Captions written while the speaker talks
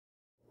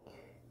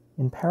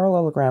In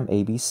parallelogram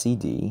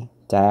ABCD,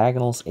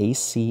 diagonals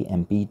AC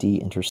and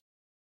BD intersect.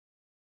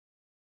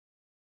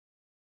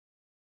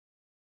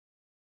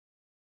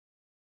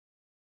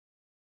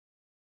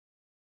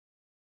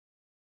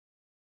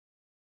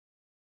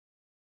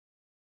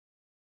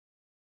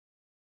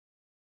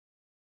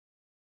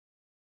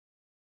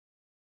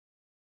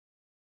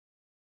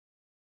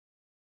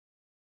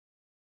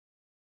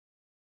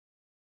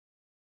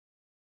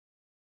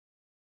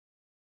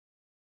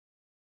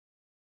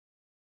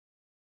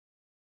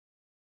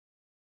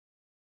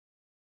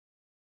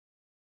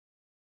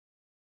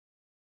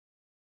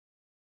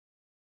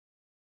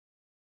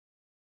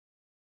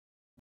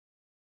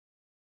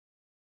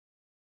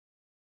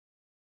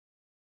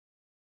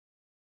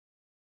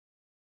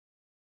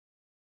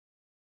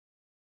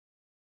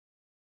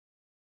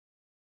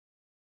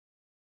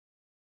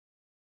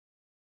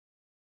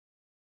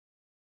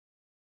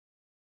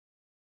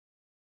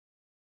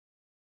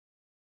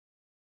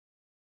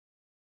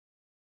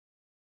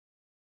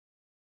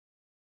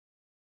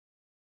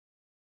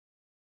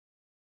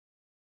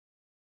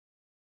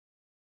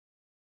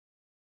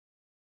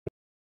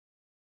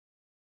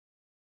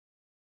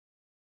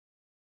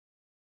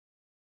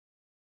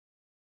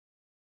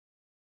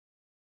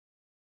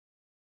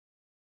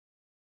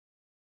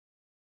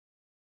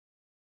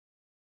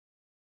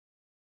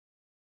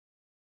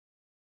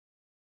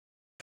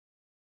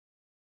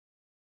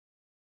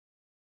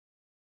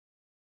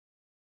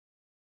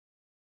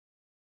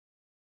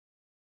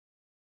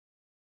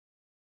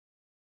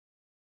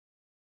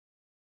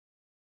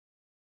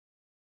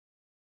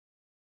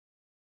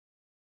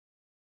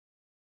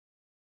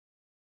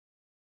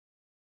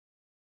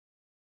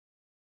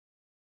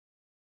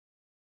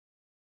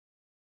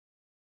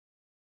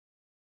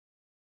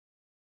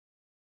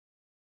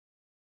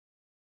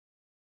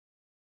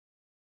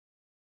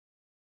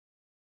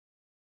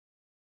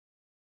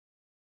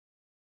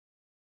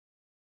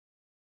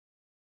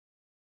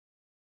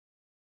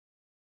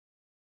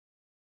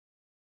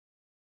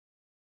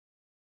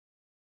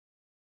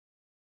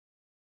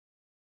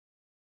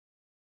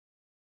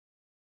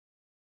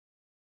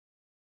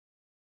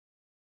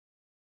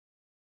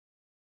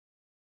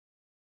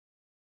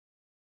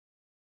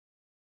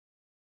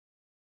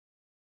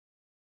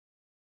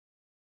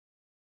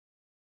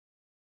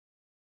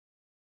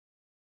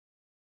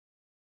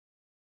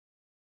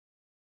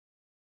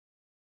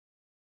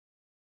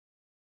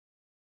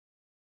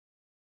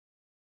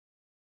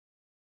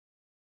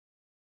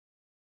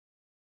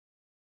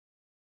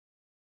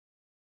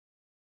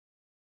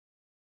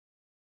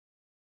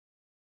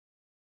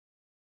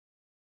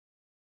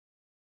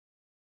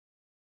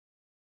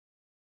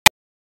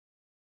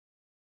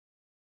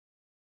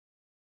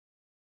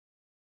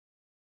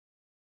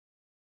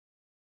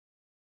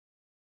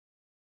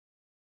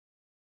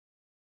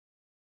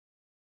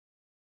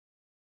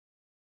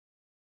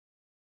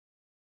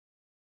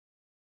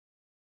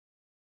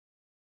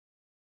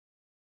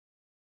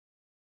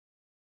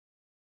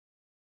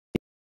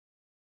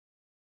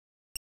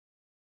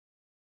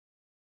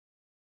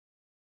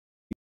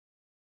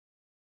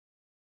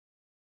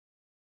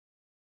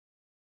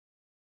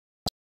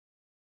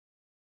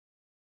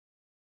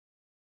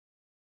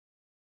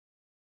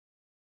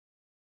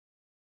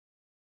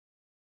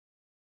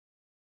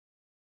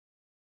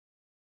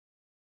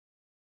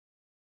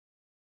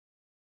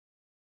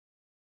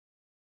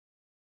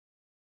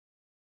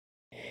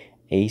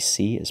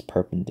 AC is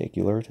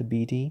perpendicular to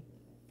BD.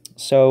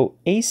 So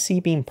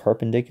AC being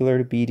perpendicular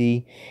to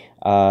BD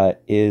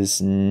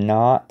is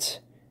not,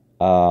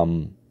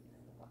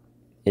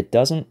 it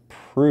doesn't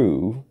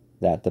prove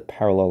that the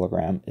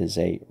parallelogram is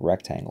a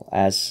rectangle.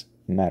 As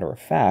a matter of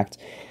fact,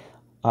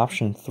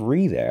 option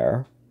 3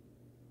 there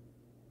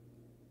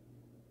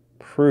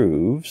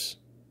proves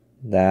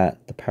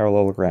that the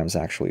parallelogram is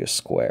actually a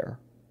square.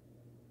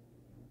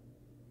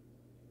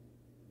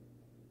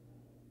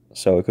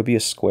 So it could be a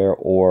square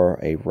or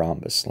a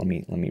rhombus. Let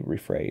me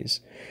rephrase,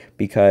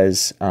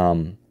 because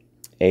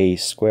a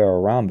square or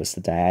rhombus,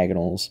 the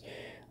diagonals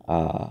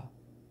not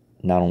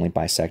only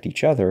bisect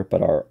each other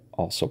but are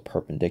also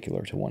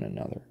perpendicular to one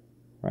another,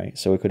 right?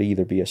 So it could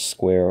either be a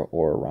square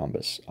or a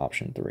rhombus.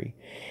 Option 3.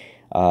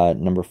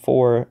 Number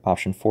 4,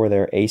 option 4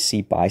 there,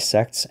 AC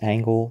bisects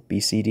angle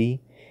BCD.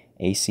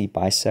 AC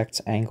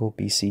bisects angle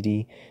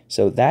BCD.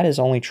 So that is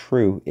only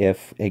true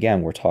if,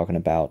 again, we're talking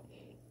about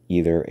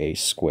either a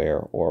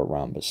square or a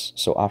rhombus.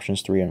 So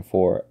options 3 and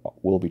 4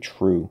 will be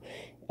true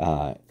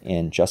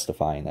in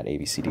justifying that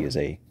ABCD is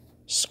a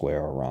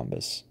square or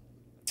rhombus.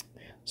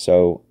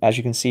 So as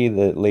you can see,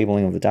 the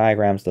labeling of the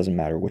diagrams doesn't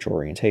matter which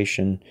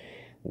orientation.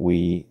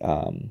 We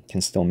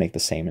can still make the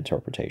same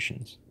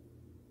interpretations.